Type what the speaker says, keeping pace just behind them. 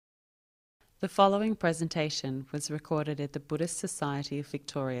The following presentation was recorded at the Buddhist Society of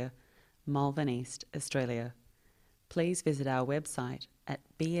Victoria, Malvern East, Australia. Please visit our website at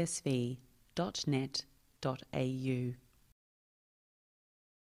bsv.net.au.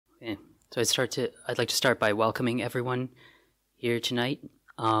 Okay, so I'd like to start by welcoming everyone here tonight.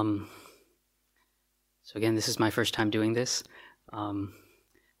 So again, this is my first time doing this. I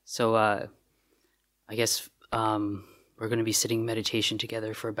guess we're going to be sitting meditation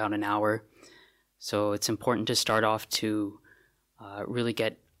together for about an hour. So it's important to start off to really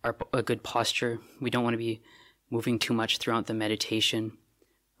get a good posture. We don't want to be moving too much throughout the meditation.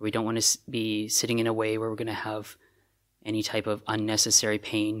 We don't want to be sitting in a way where we're going to have any type of unnecessary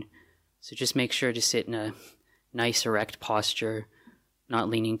pain. So just make sure to sit in a nice erect posture, not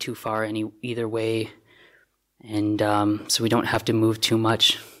leaning too far either way. And so we don't have to move too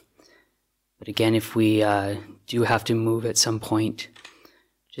much. But again, if we do have to move at some point,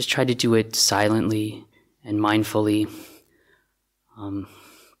 just try to do it silently and mindfully.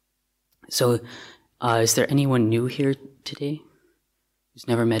 Is there anyone new here today who's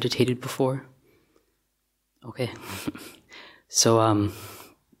never meditated before? Okay. So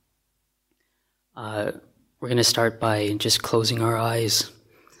we're going to start by just closing our eyes.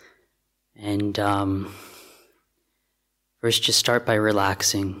 And first, just start by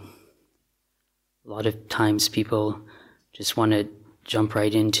relaxing. A lot of times people just want to jump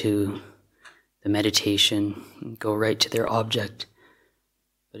right into the meditation and go right to their object.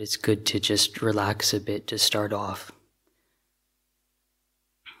 But it's good to just relax a bit to start off.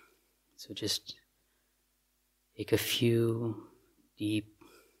 So just take a few deep,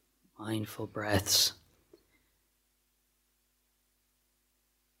 mindful breaths.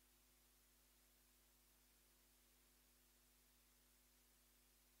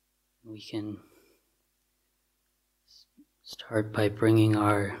 We can start by bringing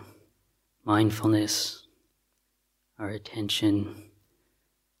our mindfulness, our attention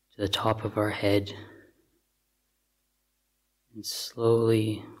to the top of our head and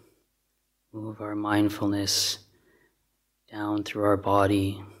slowly move our mindfulness down through our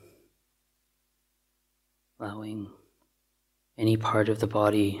body, allowing any part of the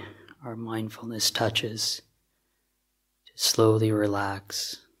body our mindfulness touches to slowly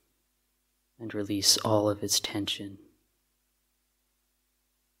relax and release all of its tension.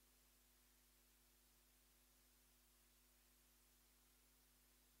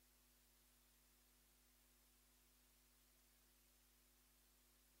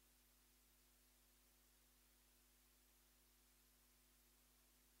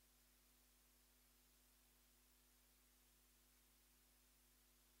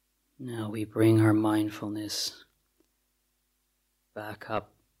 Now we bring our mindfulness back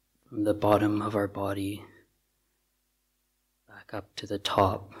up from the bottom of our body, back up to the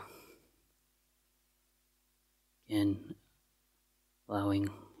top. Again,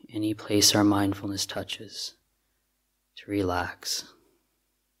 allowing any place our mindfulness touches to relax.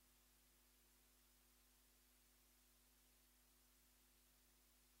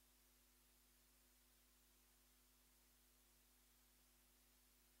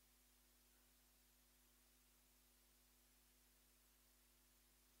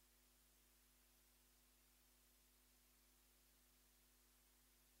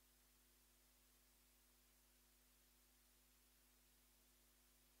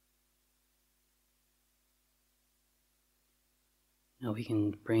 Now we can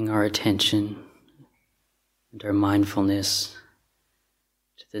bring our attention and our mindfulness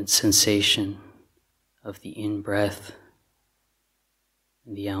to the sensation of the in-breath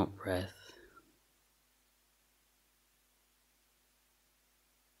and the out-breath.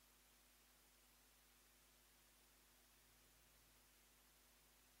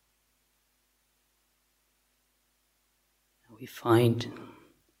 Now we find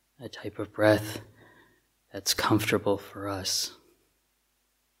a type of breath that's comfortable for us.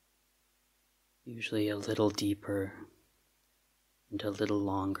 Usually a little deeper and a little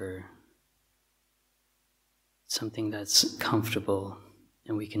longer. Something that's comfortable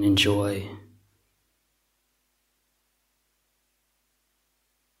and we can enjoy.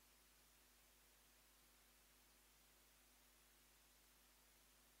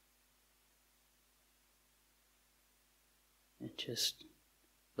 And just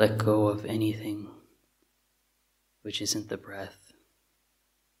let go of anything which isn't the breath.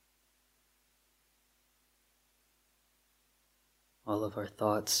 All of our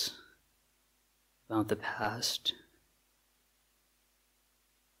thoughts about the past,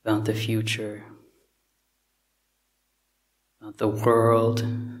 about the future, about the world,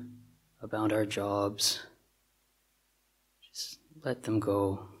 about our jobs. Just let them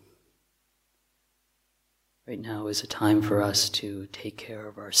go. Right now is a time for us to take care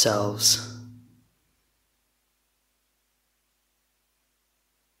of ourselves.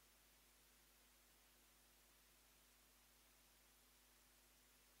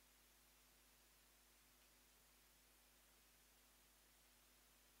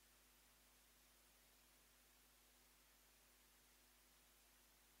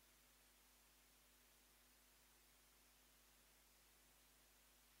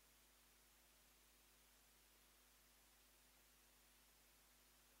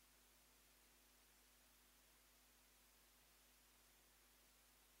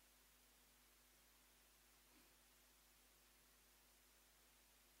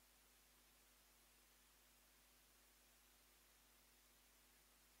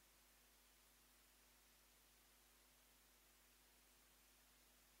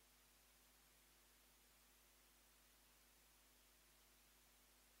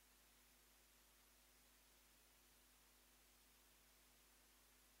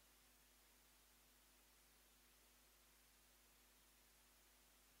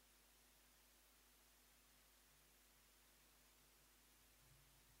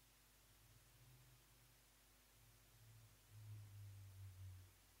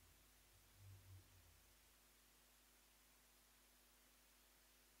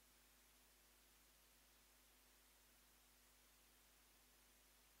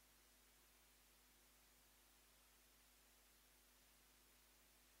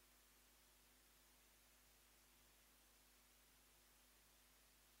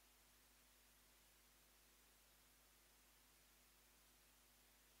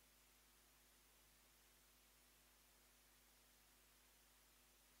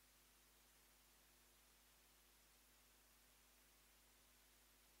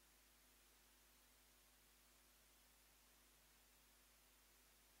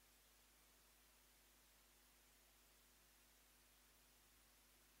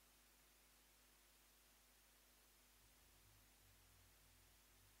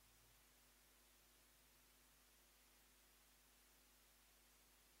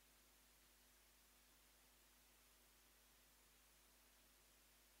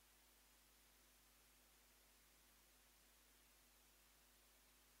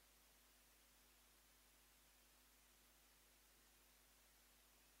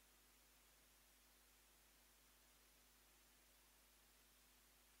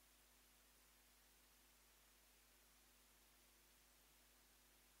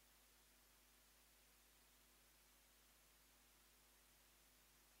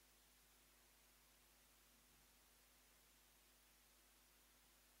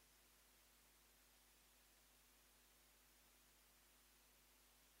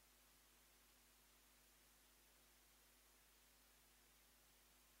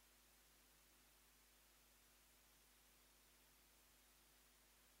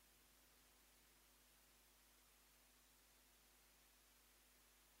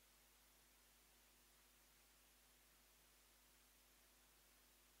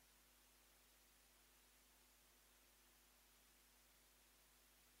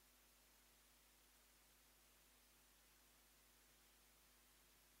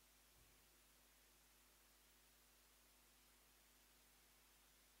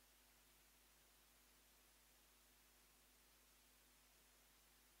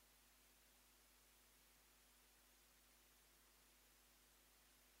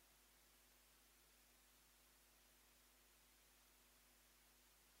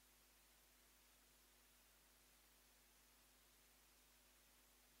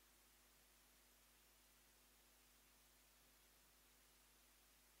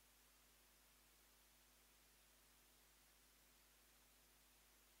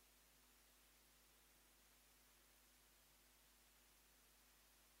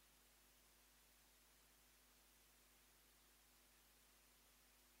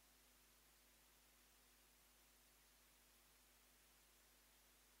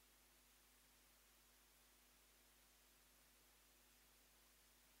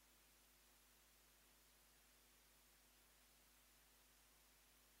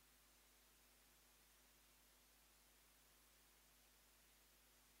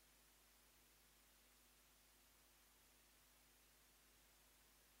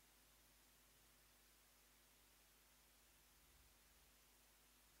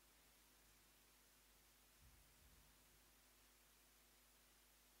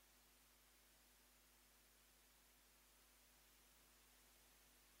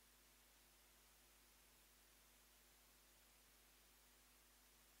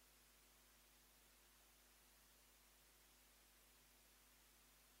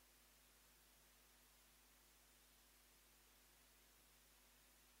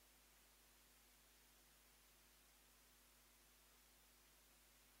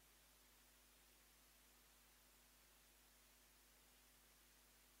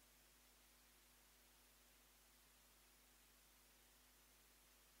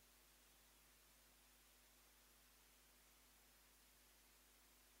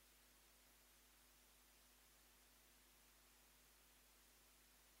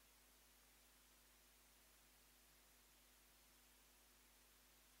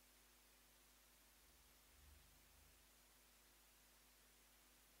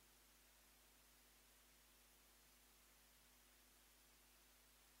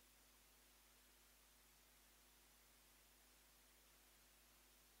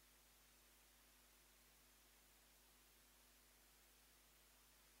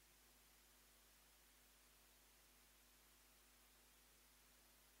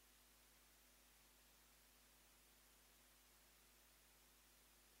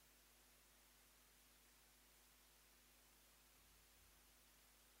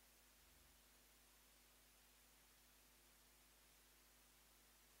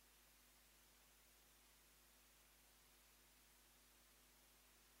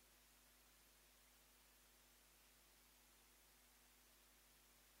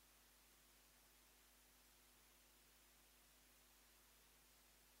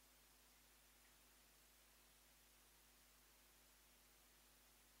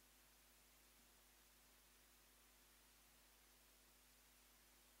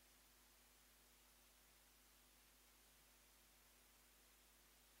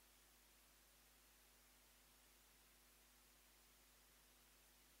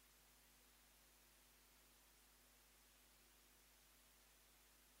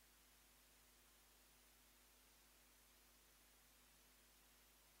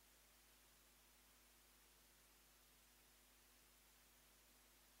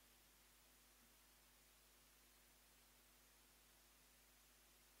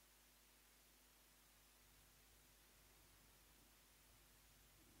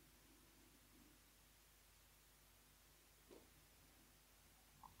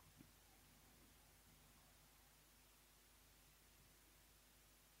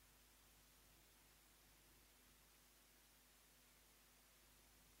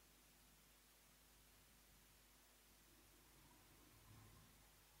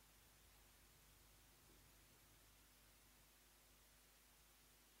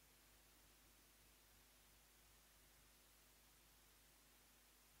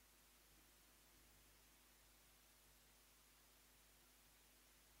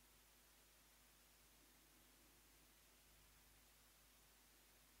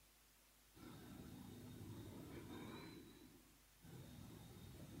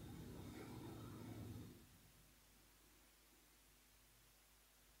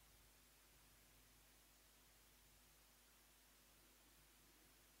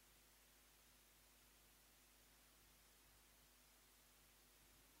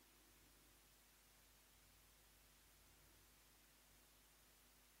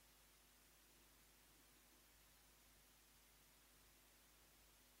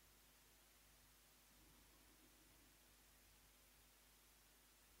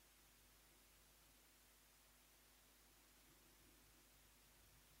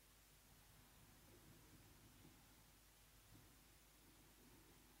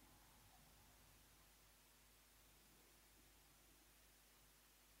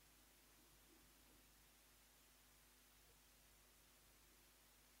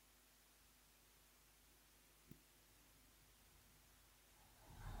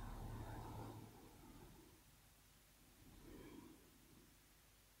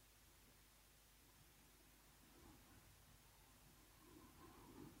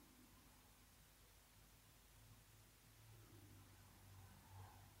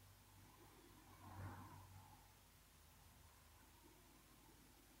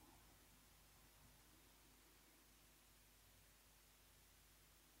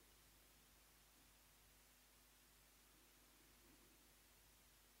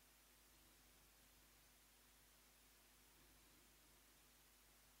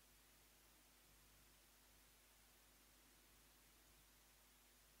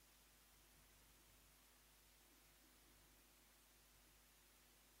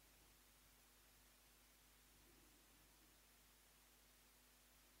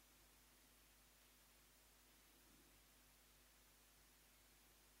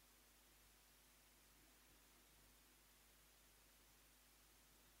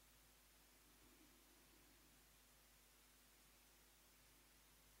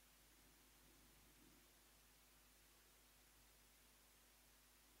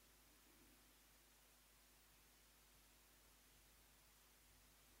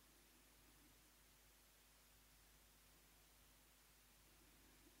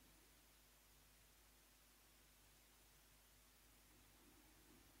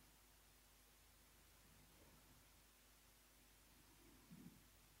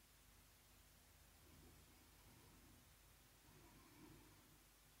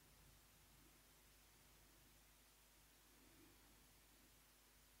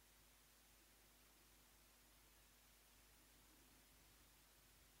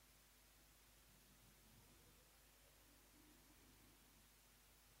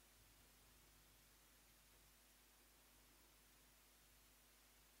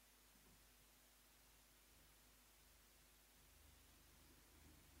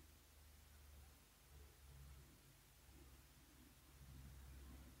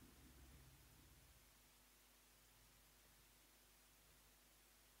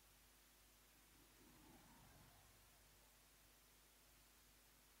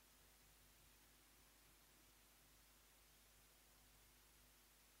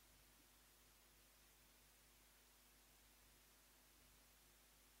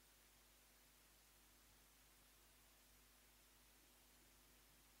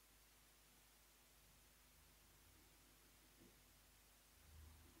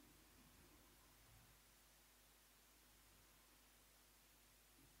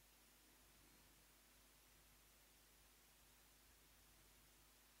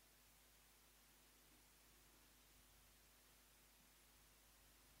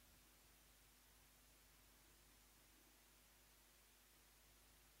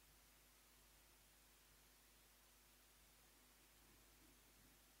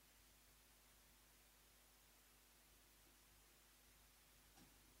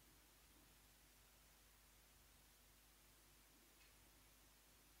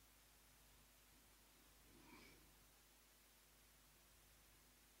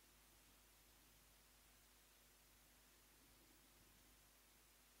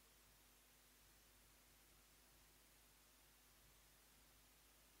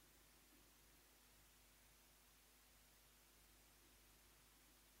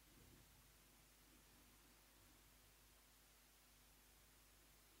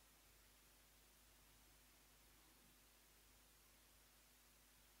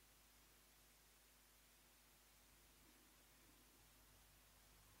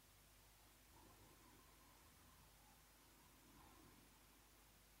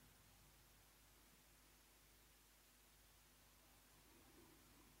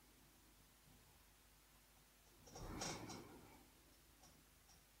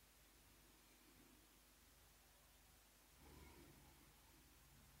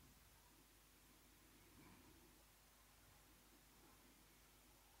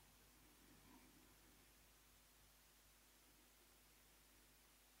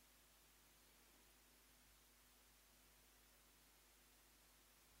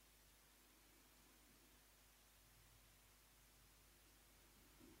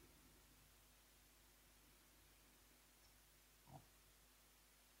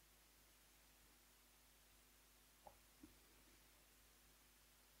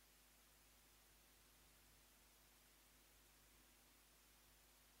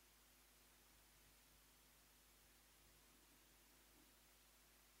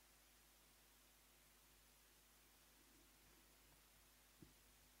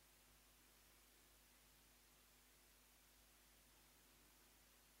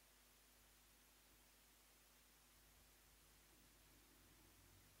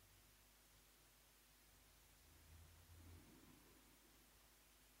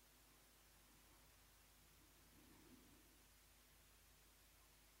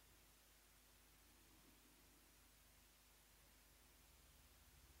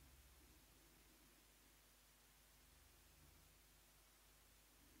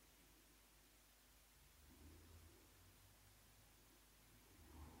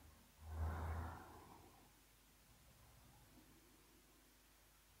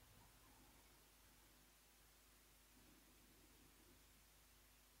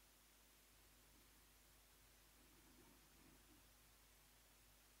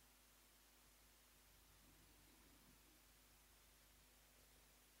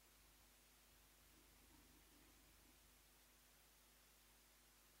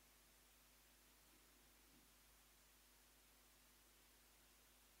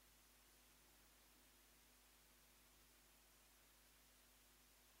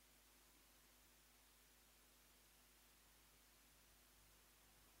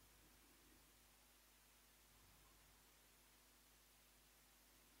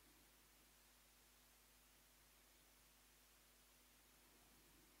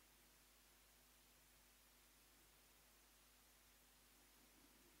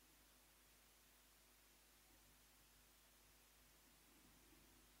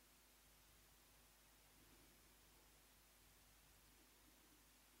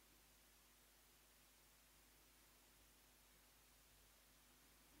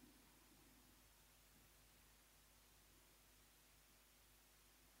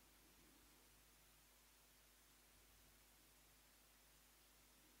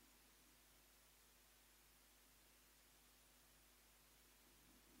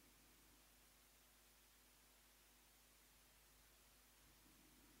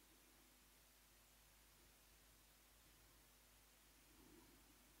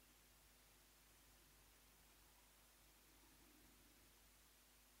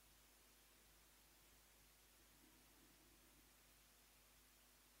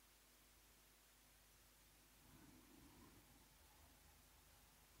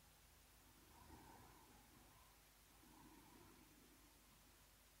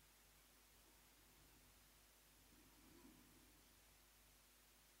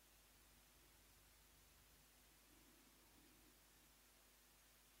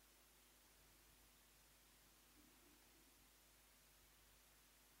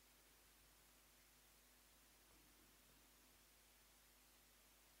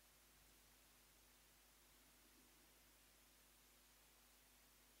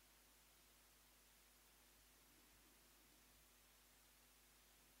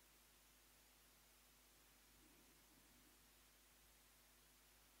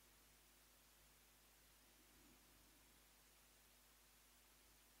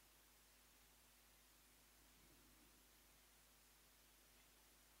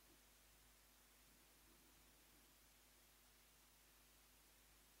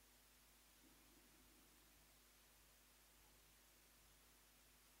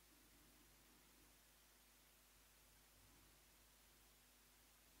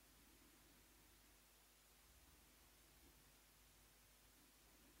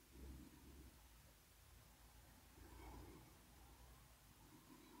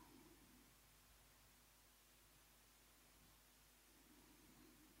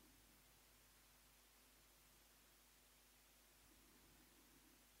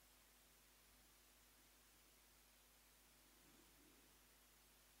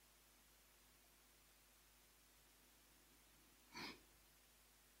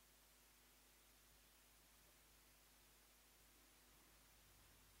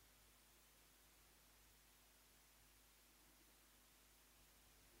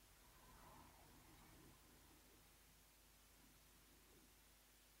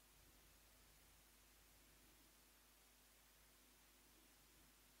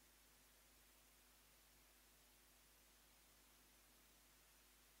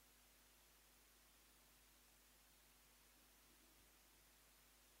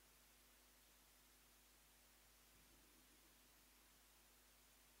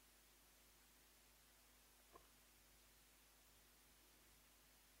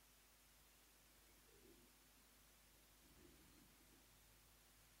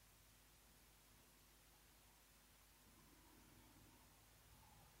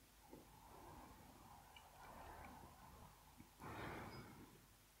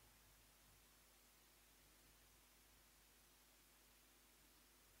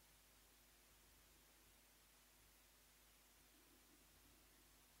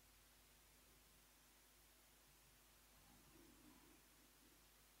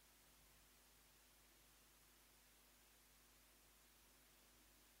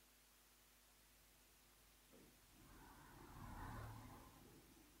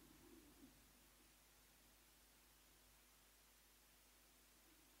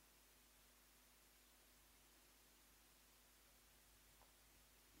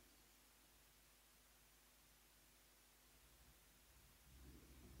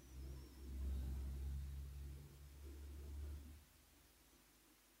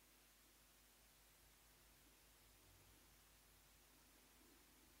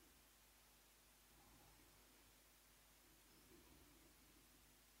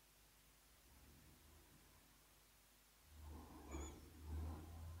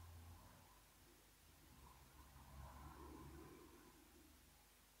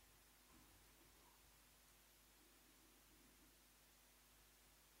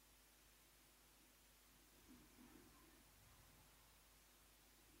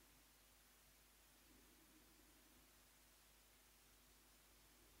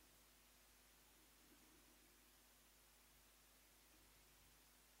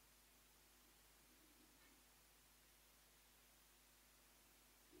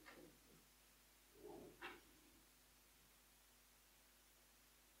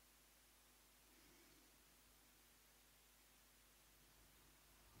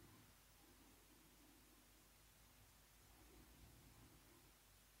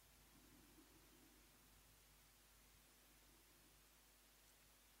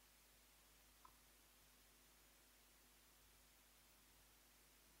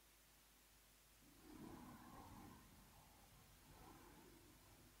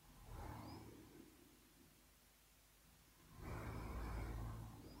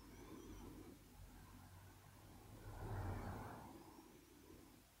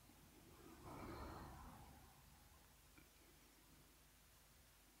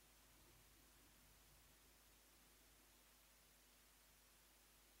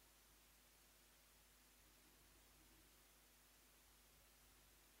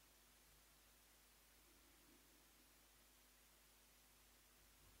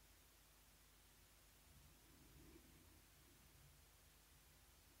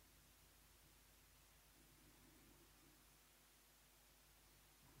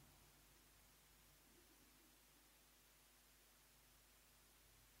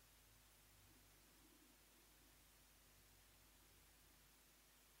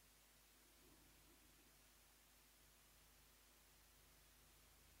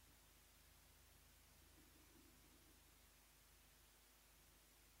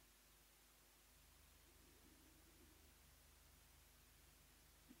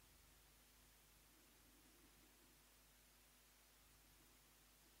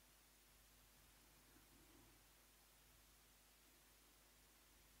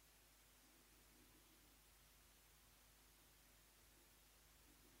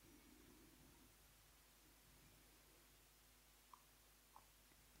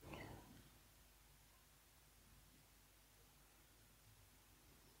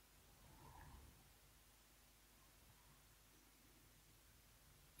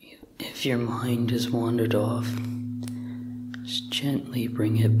 If your mind has wandered off, just gently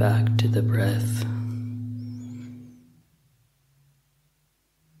bring it back to the breath.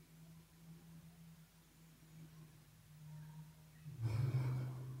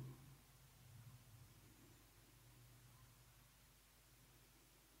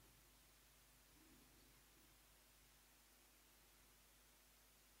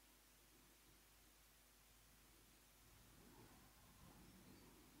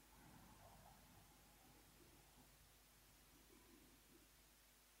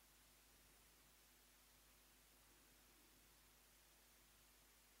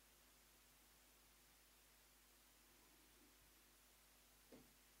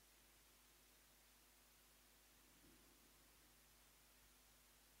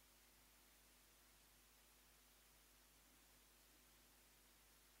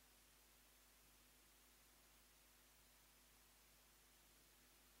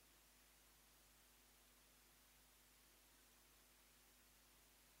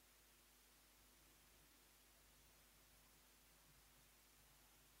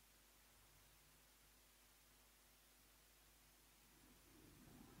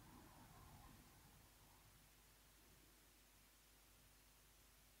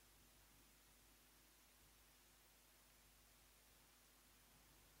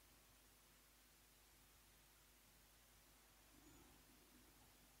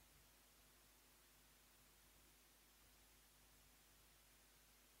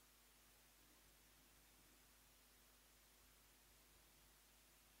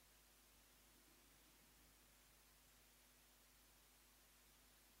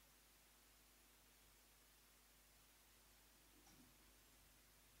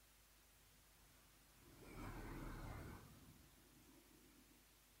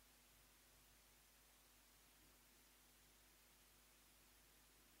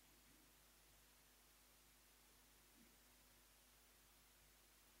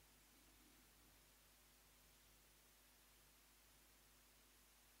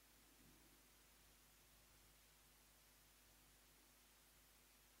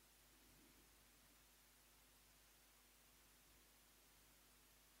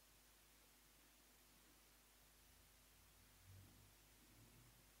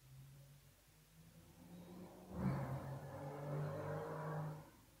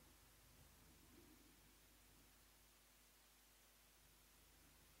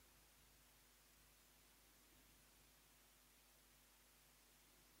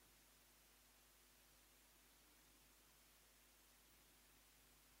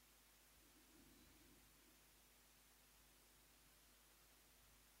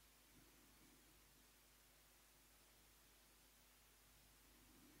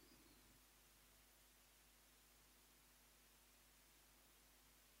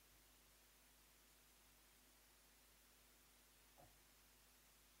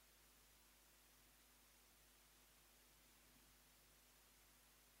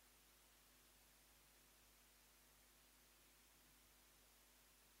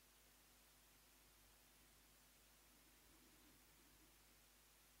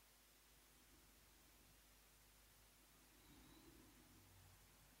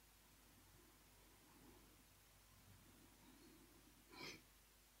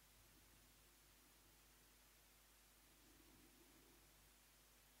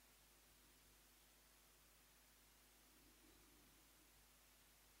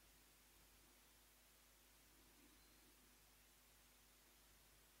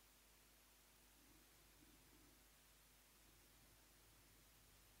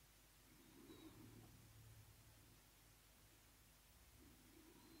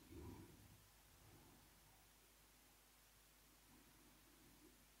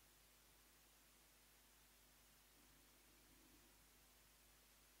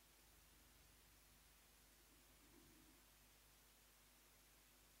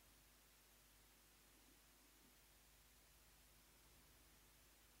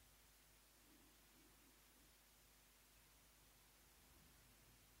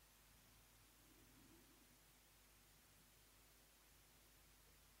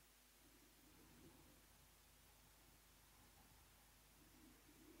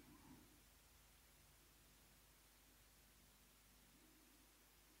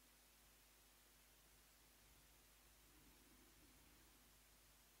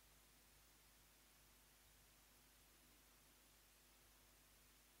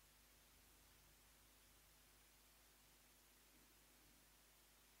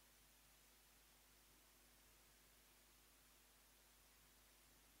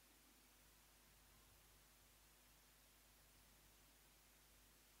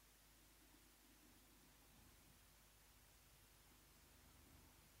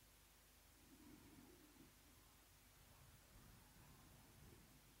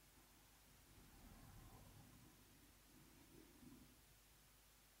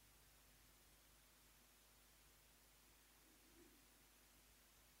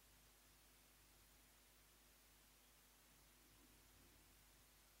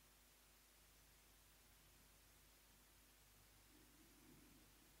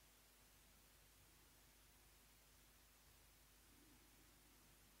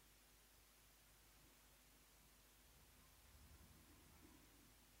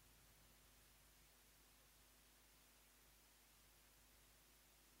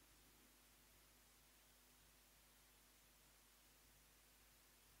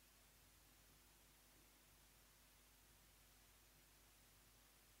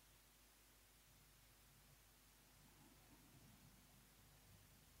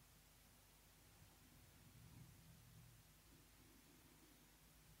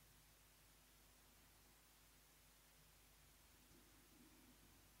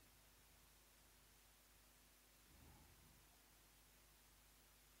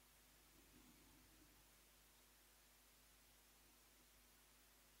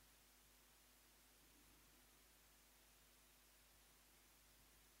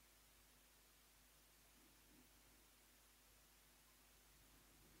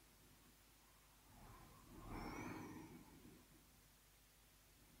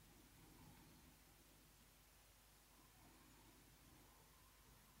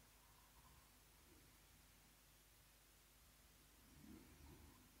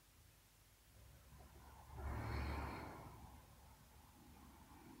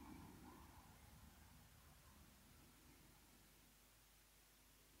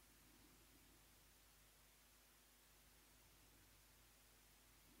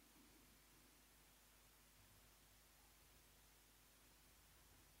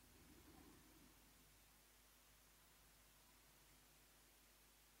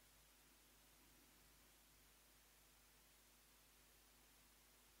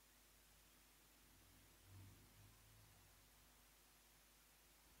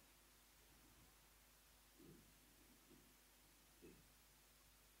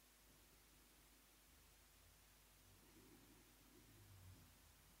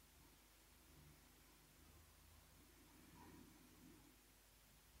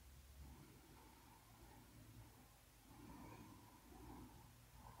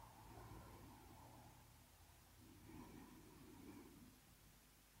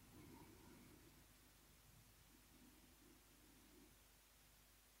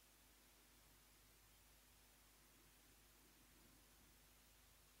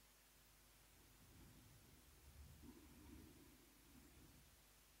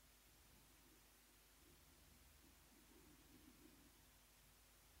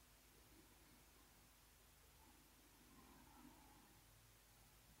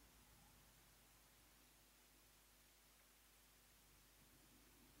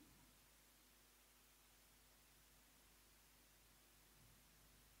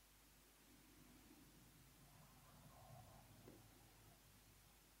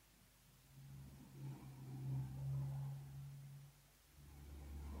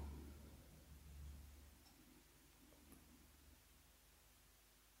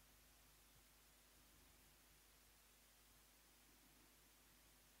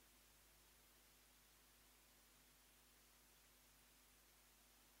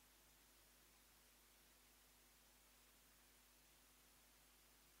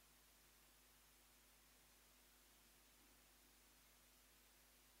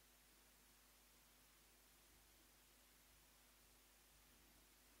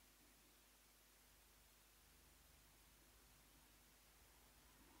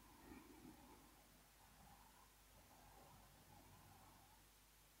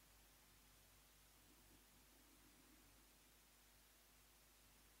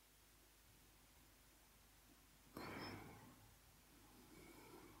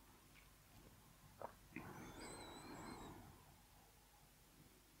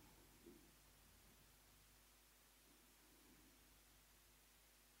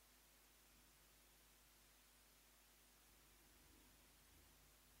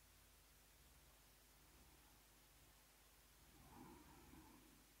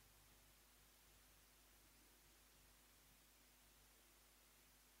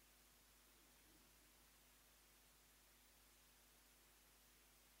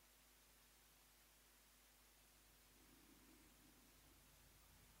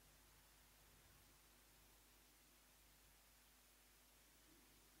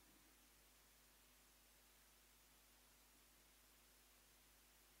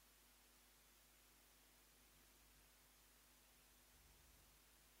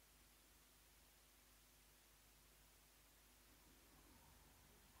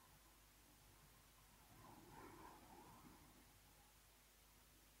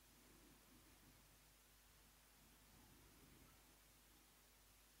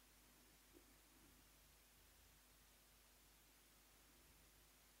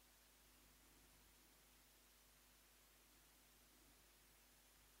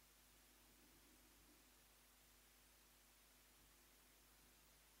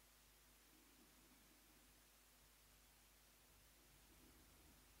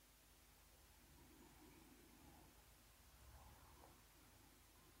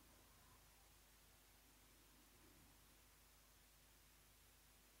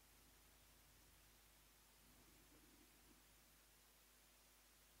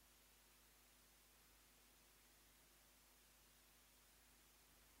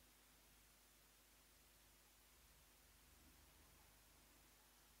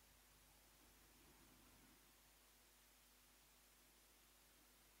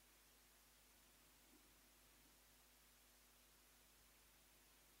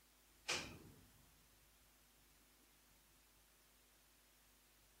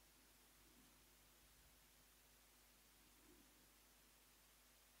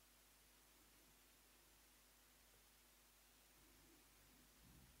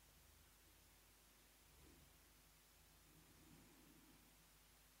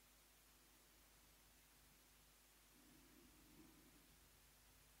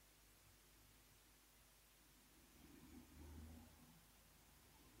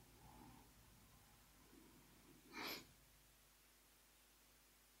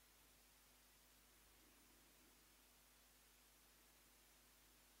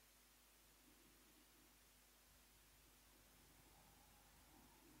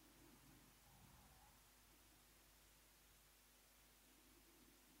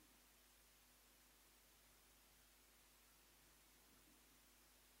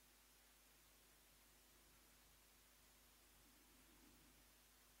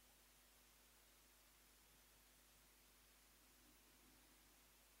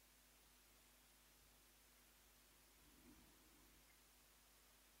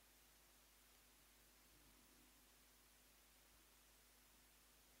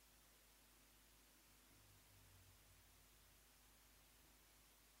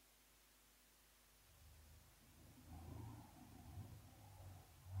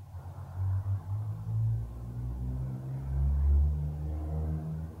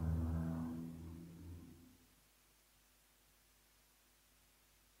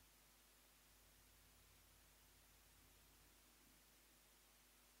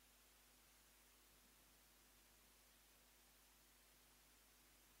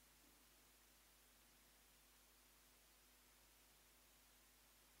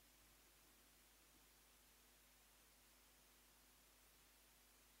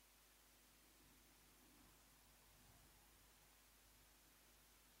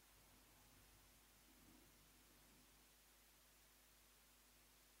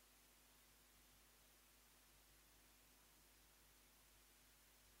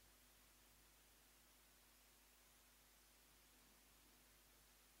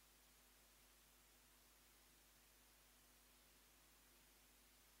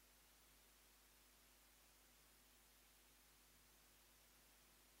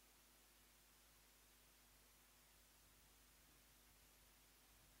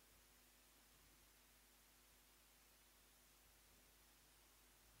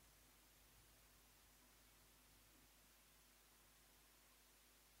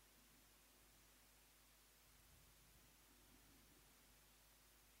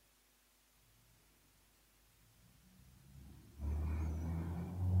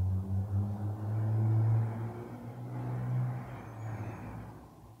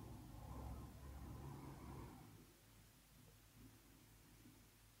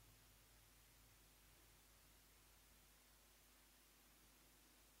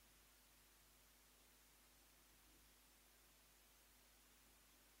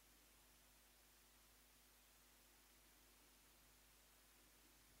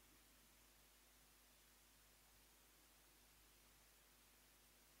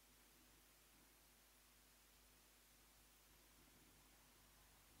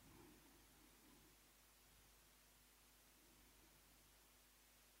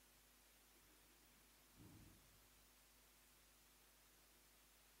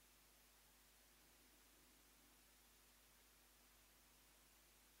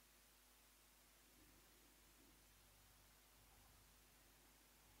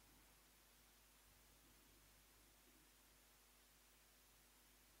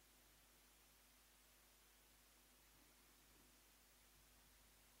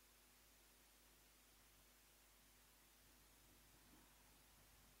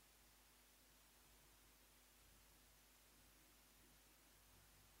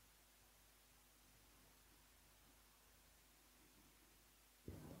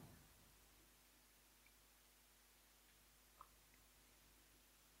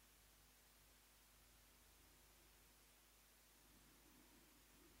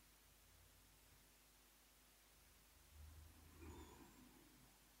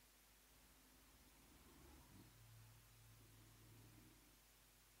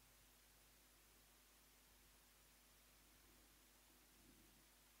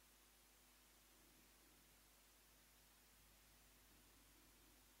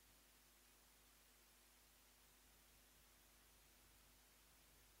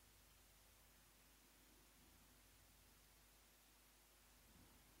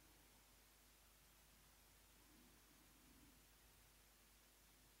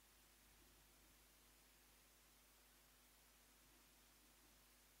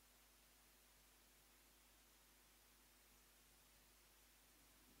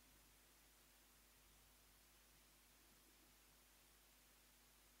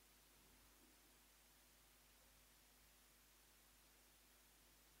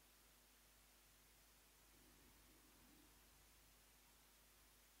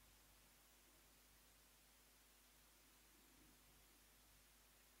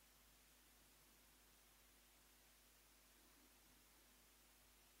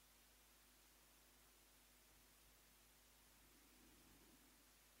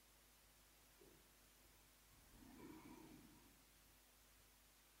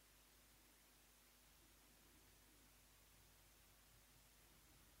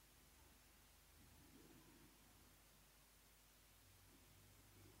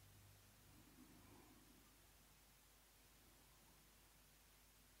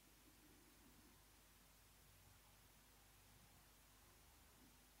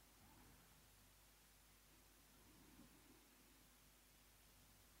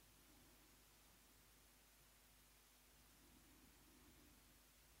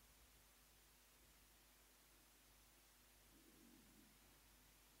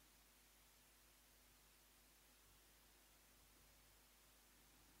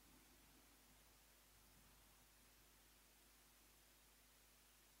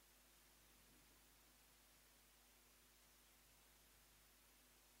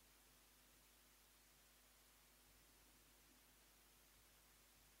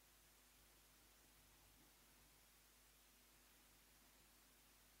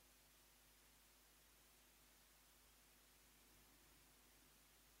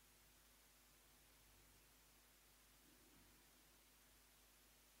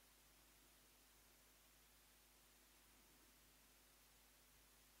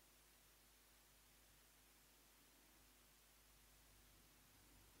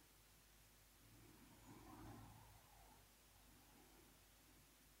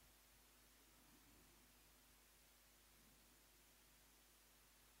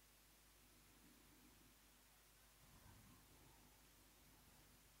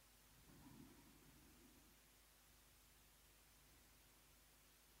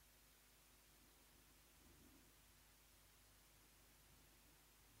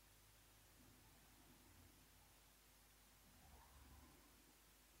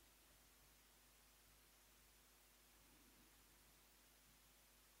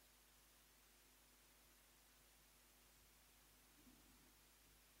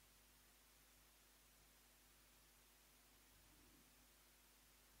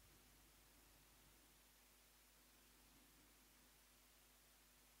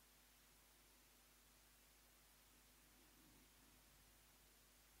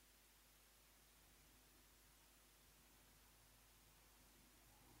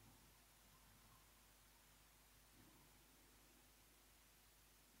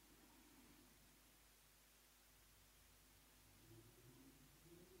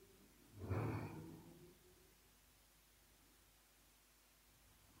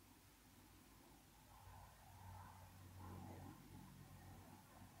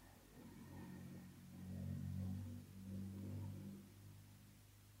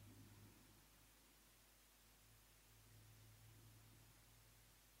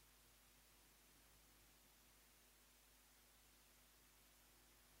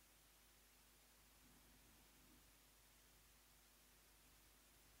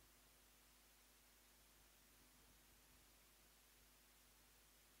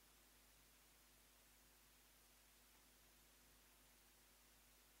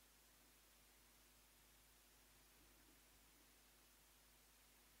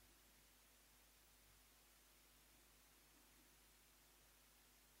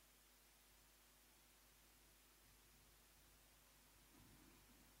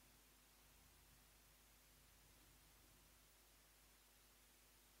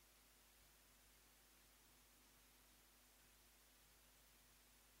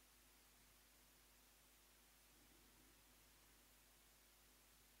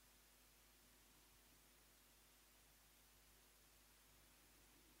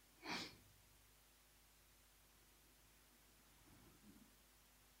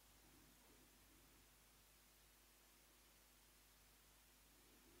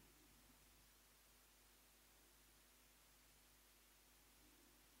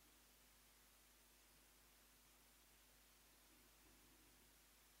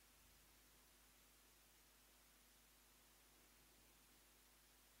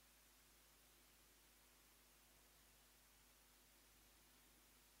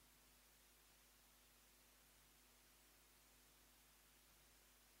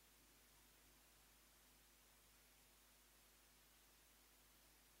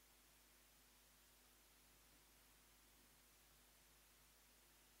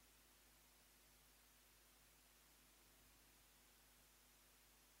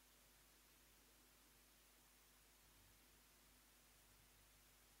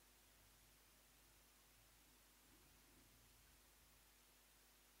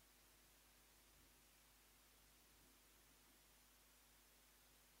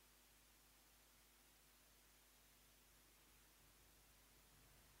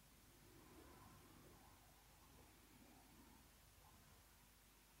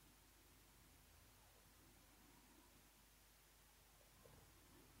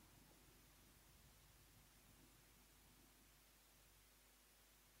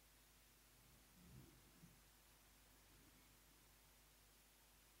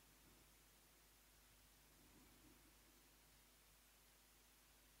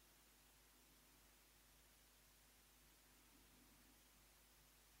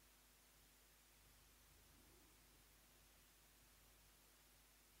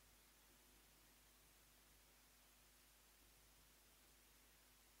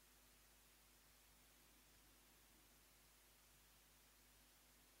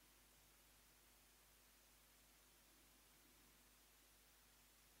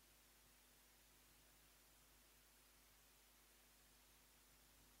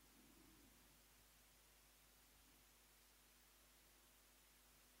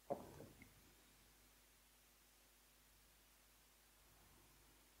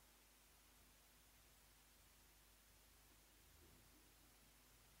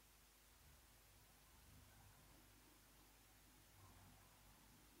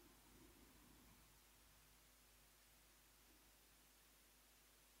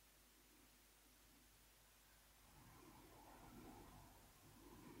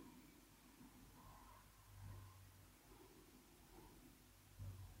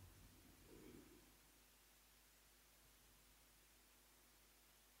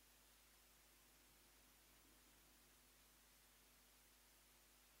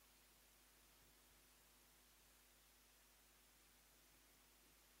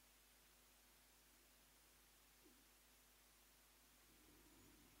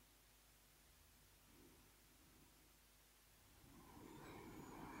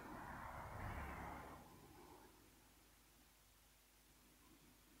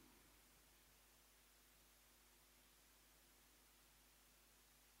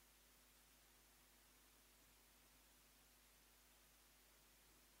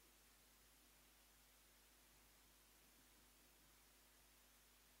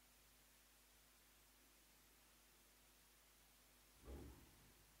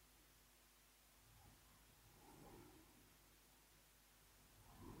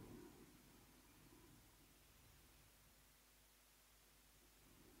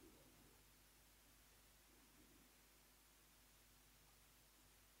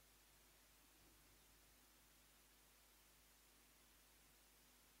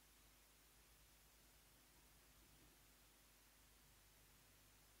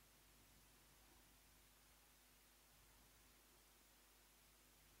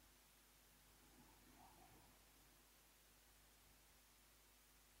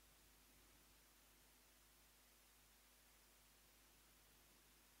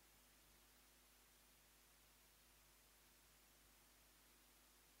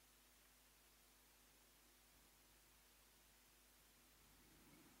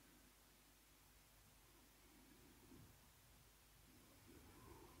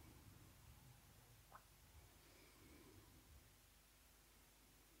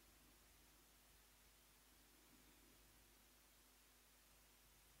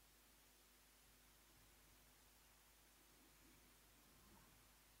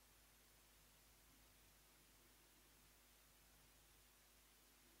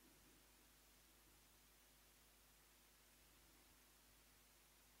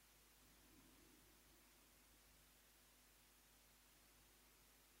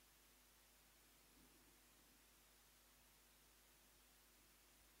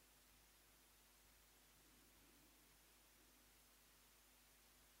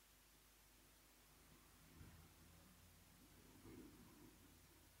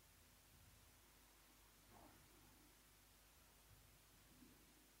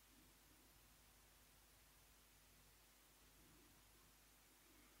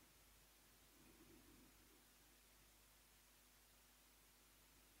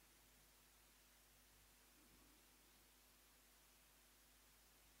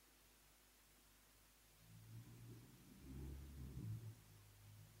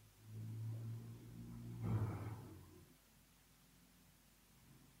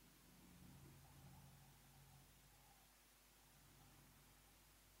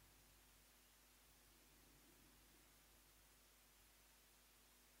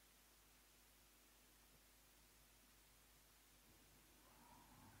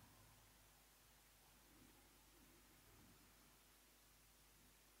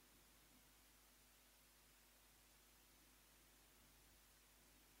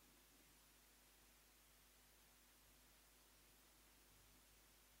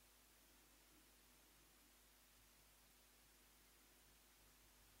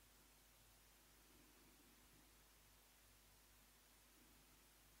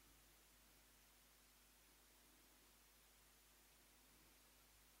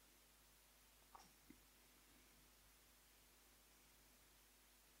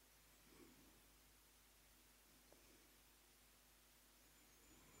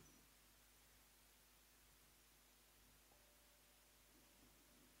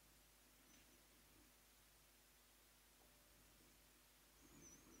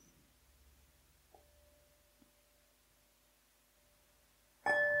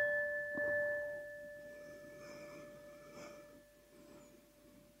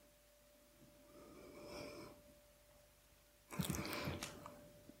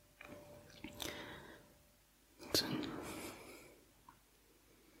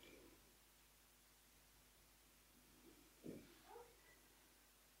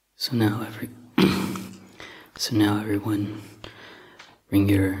 So now everyone, bring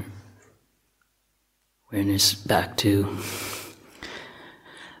your awareness back to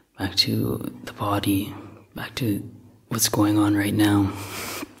the body, back to what's going on right now.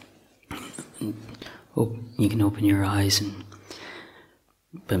 You can open your eyes,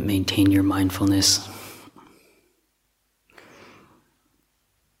 but maintain your mindfulness.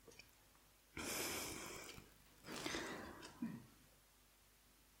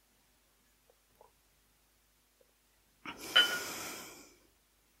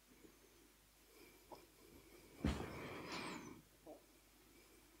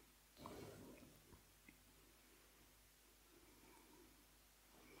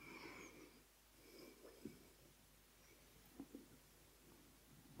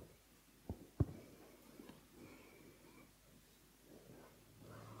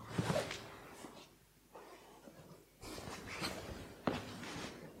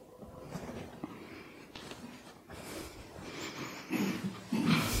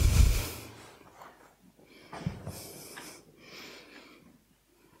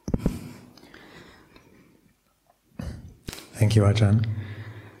 Thank you, Ajahn.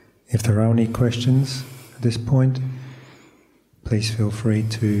 If there are any questions at this point, please feel free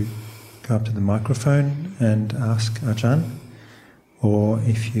to go up to the microphone and ask Ajahn. Or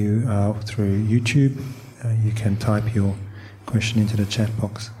if you are through YouTube, you can type your question into the chat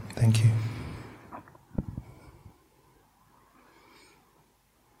box. Thank you.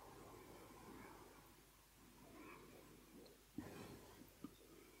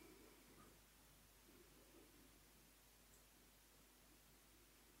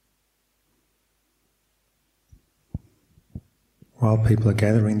 While people are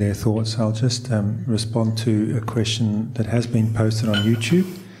gathering their thoughts, I'll just respond to a question that has been posted on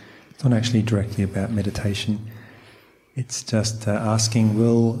YouTube. It's not actually directly about meditation. It's just asking,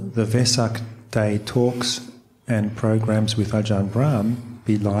 will the Vesak Day talks and programs with Ajahn Brahm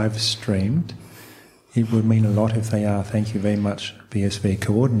be live streamed? It would mean a lot if they are. Thank you very much, VSV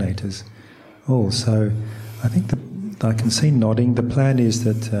coordinators. So I think I can see nodding. The plan is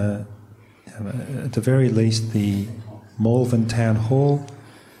that at the very least the Malvern Town Hall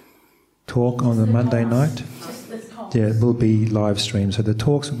talk on the Monday night, it will be live streamed. So the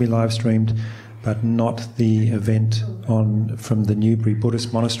talks will be live streamed, but not the event from the Newbury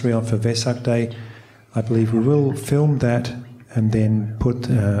Buddhist Monastery for Vesak Day. I believe we will film that and then put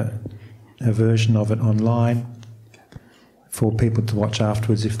a version of it online for people to watch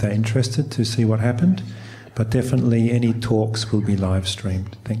afterwards if they're interested to see what happened. But definitely any talks will be live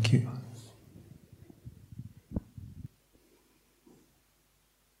streamed. Thank you.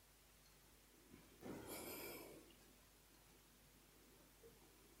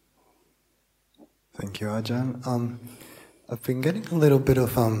 Thank you, Ajahn. I've been getting a little bit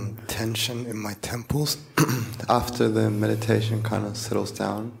of tension in my temples after the meditation kind of settles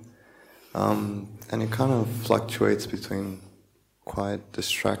down. And it kind of fluctuates between quite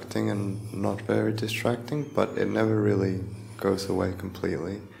distracting and not very distracting, but it never really goes away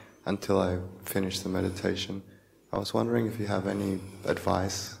completely until I finish the meditation. I was wondering if you have any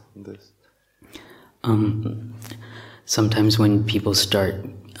advice on this. Sometimes when people start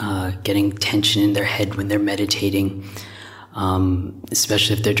getting tension in their head when they're meditating,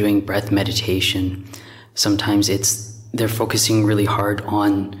 especially if they're doing breath meditation, sometimes they're focusing really hard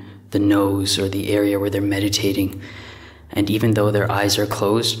on the nose or the area where they're meditating. And even though their eyes are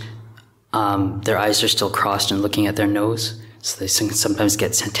closed, their eyes are still crossed and looking at their nose. So they sometimes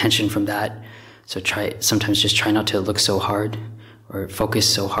get tension from that. So sometimes just try not to look so hard or focus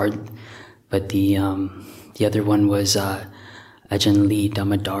so hard. But the other one was Ajahn Lee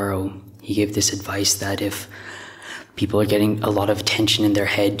Damadaro. He gave this advice that if people are getting a lot of tension in their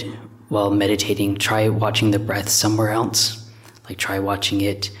head while meditating, try watching the breath somewhere else. Like try watching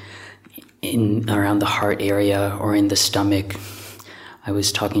it around the heart area or in the stomach. I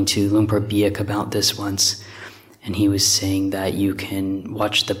was talking to Lumpur Biak about this once, and he was saying that you can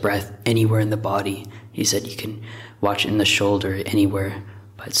watch the breath anywhere in the body. He said you can watch it in the shoulder, anywhere.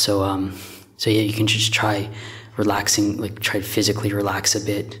 But so yeah, you can just try relaxing, like try to physically relax a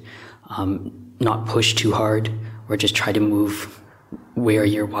bit, not push too hard, or just try to move where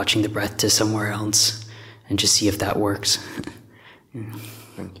you're watching the breath to somewhere else and just see if that works. Yeah.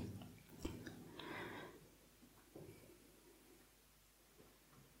 Thank you.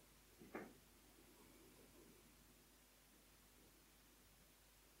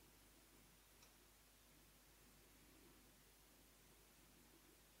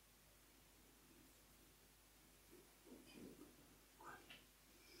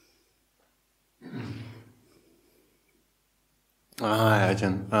 Hi,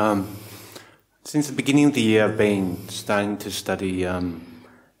 Ajahn. Since the beginning of the year, I've been starting to study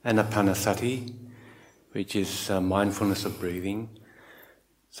Anapanasati, which is mindfulness of breathing.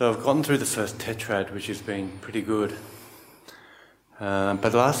 So I've gotten through the first tetrad, which has been pretty good. But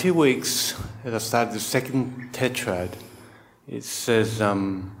the last few weeks, as I started the second tetrad, it says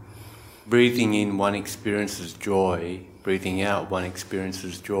breathing in one experiences joy, breathing out one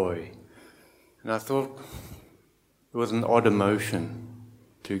experiences joy. And I thought it was an odd emotion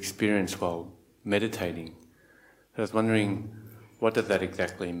to experience while meditating. I was wondering, what does that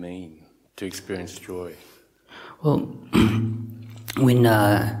exactly mean, to experience joy? Well, when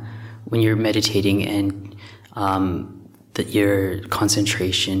you're meditating and that your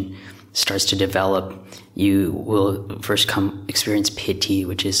concentration starts to develop, you will first experience piti,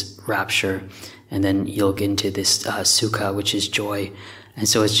 which is rapture, and then you'll get into this sukha, which is joy. And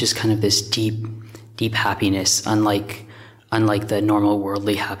so it's just kind of this deep happiness, unlike the normal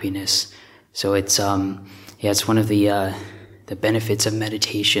worldly happiness. So it's it's one of the benefits of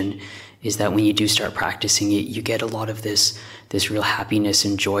meditation is that when you do start practicing it, you get a lot of this real happiness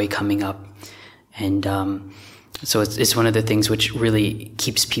and joy coming up. And so it's one of the things which really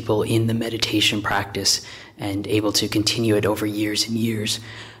keeps people in the meditation practice and able to continue it over years and years.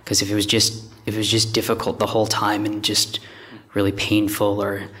 Because if it was just difficult the whole time and just really painful,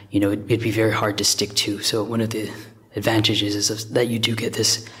 or it'd be very hard to stick to. So one of the advantages is that you do get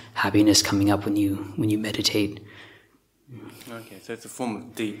this happiness coming up when you meditate. Okay, so it's a form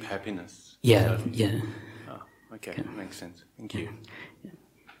of deep happiness. Yeah. Oh, okay, makes sense. Thank you. Yeah.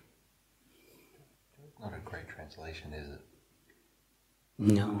 Not a great translation, is it?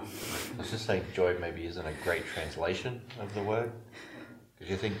 No. Let's just say joy maybe isn't a great translation of the word.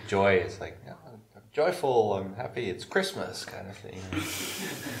 Because you think joy is like, oh, I'm joyful, I'm happy, it's Christmas kind of thing.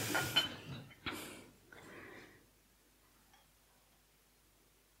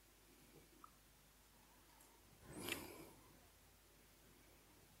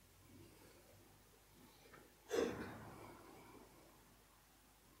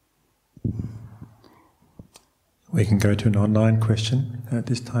 We can go to an online question at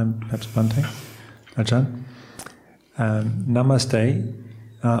this time, perhaps Bhante. Ajahn. Namaste.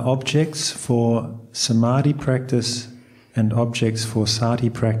 Are objects for samadhi practice and objects for sati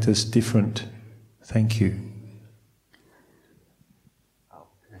practice different? Thank you.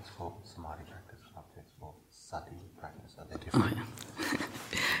 Objects for samadhi practice, objects for sati practice, are they different? Oh, yeah.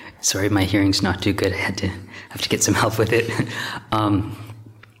 Sorry, my hearing's not too good. I have to get some help with it.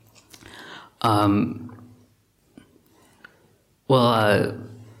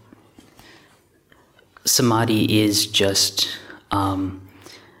 Samadhi is just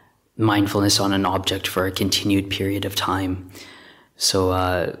mindfulness on an object for a continued period of time.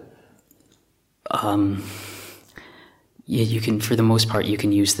 So, you can, for the most part, you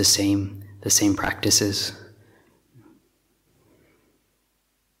can use the same practices.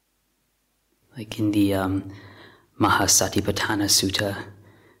 Like in the Mahasatipatthana Sutta,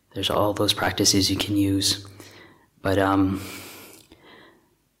 there's all those practices you can use. But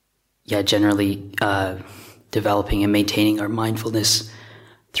generally developing and maintaining our mindfulness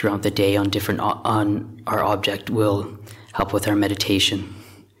throughout the day on our object will help with our meditation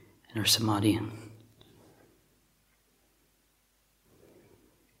and our samadhi.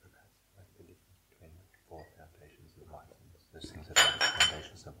 Four foundations of mindfulness. There's things that are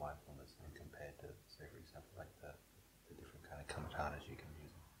foundations of mindfulness, and compared to, say, for example, like the different kind of kamatanas you can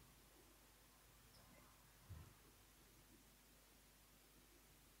use.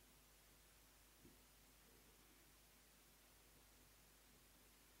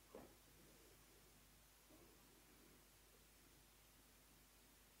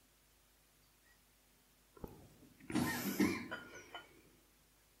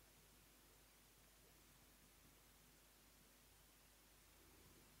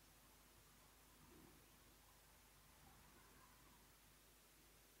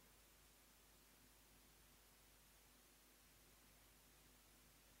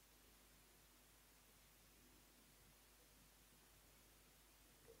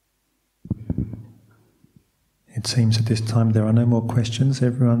 It seems at this time there are no more questions.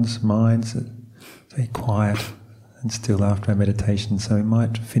 Everyone's minds are very quiet and still after our meditation, so we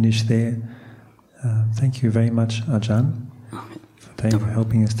might finish there. Thank you very much, Ajahn, for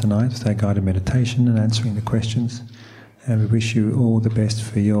helping us tonight with our guided meditation and answering the questions. And we wish you all the best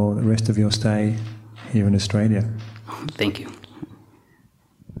for the rest of your stay here in Australia. Thank you.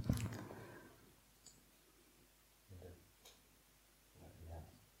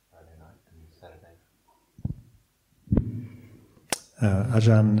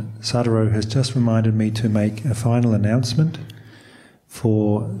 Ajahn Sadharo has just reminded me to make a final announcement.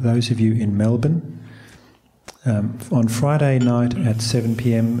 For those of you in Melbourne, on Friday night at 7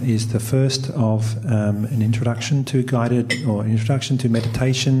 p.m. is the first of an introduction to guided or introduction to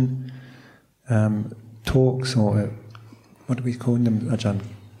meditation talks, or what do we call them, Ajahn?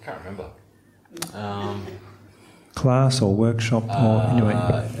 Can't remember. Class or workshop or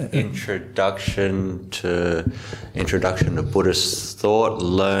anyway. Introduction to Buddhist thought.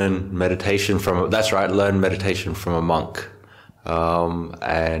 Learn meditation from a monk.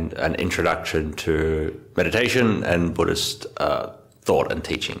 And an introduction to meditation and Buddhist thought and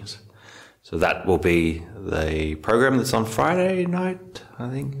teachings. So that will be the program that's on Friday night, I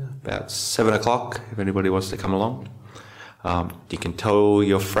think, about 7 o'clock, if anybody wants to come along. You can tell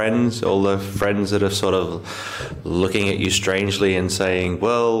your friends, all the friends that are sort of looking at you strangely and saying,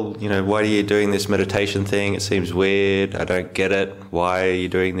 well, why are you doing this meditation thing? It seems weird. I don't get it. Why are you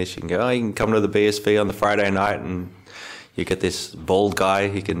doing this? You can go, you can come to the BSV on the Friday night and you get this bald guy.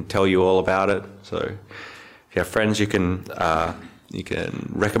 He can tell you all about it. So if you have friends, you can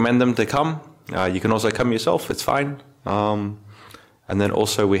recommend them to come. You can also come yourself. It's fine. And then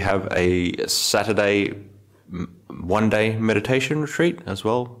also we have a Saturday one-day meditation retreat as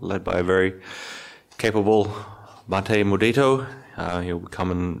well, led by a very capable Bhante Mudito. He'll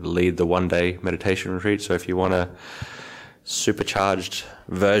come and lead the one-day meditation retreat. So if you want a supercharged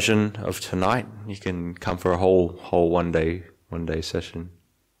version of tonight, you can come for a whole one day session.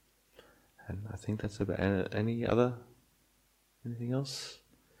 And I think that's about anything else.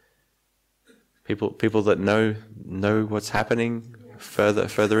 People that know what's happening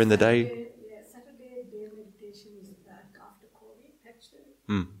further in the day. Saturday day meditation is back after COVID actually.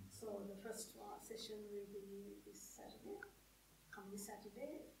 So the first session will be this Saturday, coming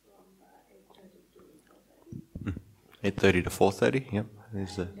Saturday from 8:30 to 4:30. 8:30 to 4:30. Yep.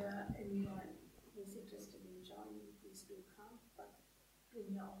 Anyone who's interested in joining, please do come, but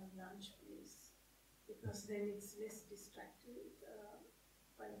bring your own lunch, please, because then it's less distracted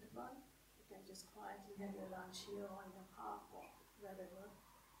by the one. You can just quietly have your lunch here or in the park or wherever.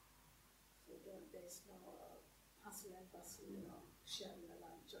 So there's no hustle and bustle, sharing a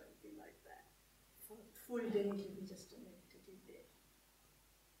lunch or anything like that. For a full day, it will be just a meditative day.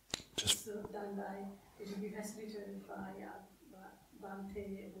 So done by, it will be facilitated by Bhante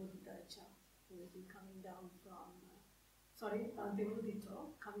Mudito, who will be coming down from, Bhante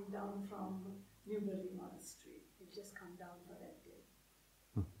Mudito, coming down from Newberry Monastery. He'll just come down for that day.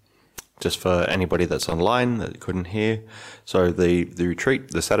 Just for anybody that's online that couldn't hear, so the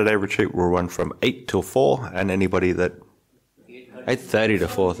Saturday retreat will run from 8 till 4, and anybody that 8:30 to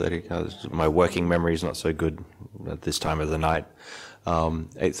 4:30. My working memory is not so good at this time of the night.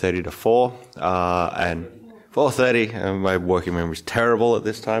 8:30 to 4, and 4:30. My working memory is terrible at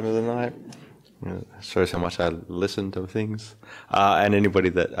this time of the night. Shows how much I listen to things. And anybody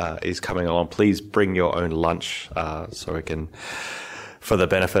that is coming along, please bring your own lunch so we can. For the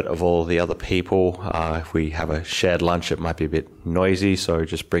benefit of all the other people, if we have a shared lunch, it might be a bit noisy. So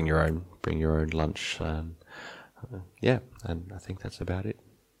just bring your own lunch. And I think that's about it.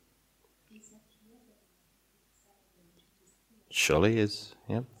 Surely is,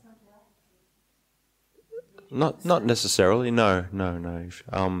 yeah. Not necessarily. No.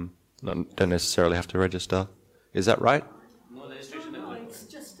 Don't necessarily have to register. Is that right? No, it's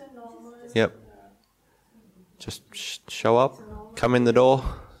just a normal. Yep. Just show up, come in the door.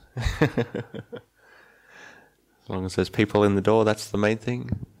 As long as there's people in the door, that's the main thing.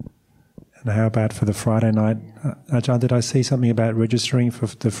 And how about for the Friday night? Ajahn, did I see something about registering for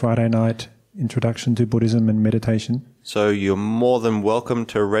the Friday night introduction to Buddhism and meditation? So you're more than welcome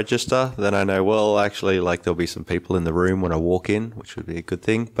to register. Then I know, actually, there'll be some people in the room when I walk in, which would be a good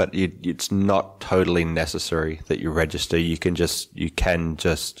thing. But it's not totally necessary that you register. You can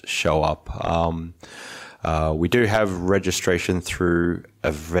just show up. We do have registration through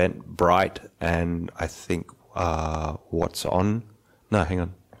Eventbrite and I think What's On. No, hang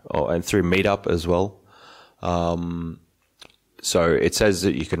on. And through Meetup as well. So it says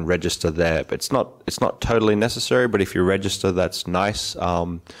that you can register there, but it's not totally necessary. But if you register, that's nice.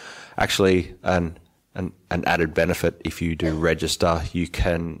 Actually, an added benefit if you do register, you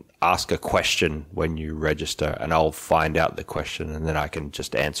can ask a question when you register, and I'll find out the question, and then I can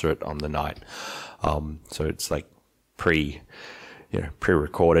just answer it on the night. So it's like pre-recorded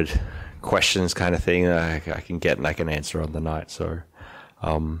questions kind of thing I can get and I can answer on the night. So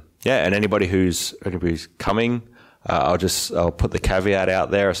and anybody who's coming. I'll put the caveat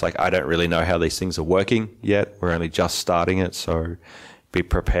out there. It's like I don't really know how these things are working yet. We're only just starting it, so be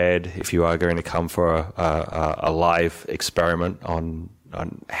prepared if you are going to come for a live experiment on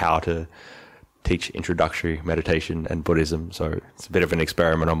how to teach introductory meditation and Buddhism. So it's a bit of an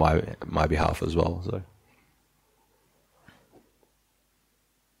experiment on my behalf as well. So,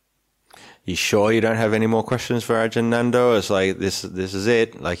 you sure you don't have any more questions for Ajahn Nando? It's like this is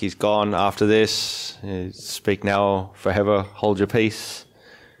it. Like he's gone after this. Speak now, forever. Hold your peace.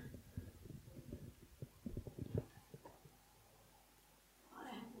 I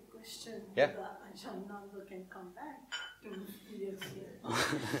have a question. Yeah. Ajahn Nando can come back to live here.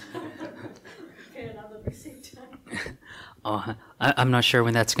 Okay, another visit. Oh, I'm not sure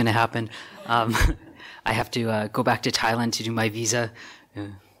when that's going to happen. I have to go back to Thailand to do my visa,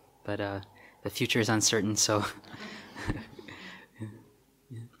 but the future is uncertain. So,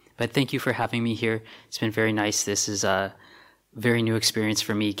 but thank you for having me here. It's been very nice. This is a very new experience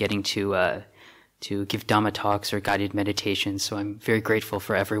for me, getting to give Dhamma talks or guided meditations. So I'm very grateful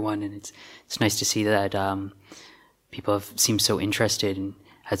for everyone, and it's nice to see that people have seemed so interested and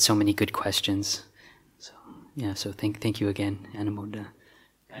had so many good questions. So yeah, so thank you again, Anamoda.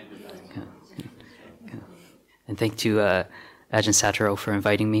 And thank to Ajahn Sataro for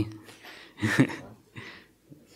inviting me.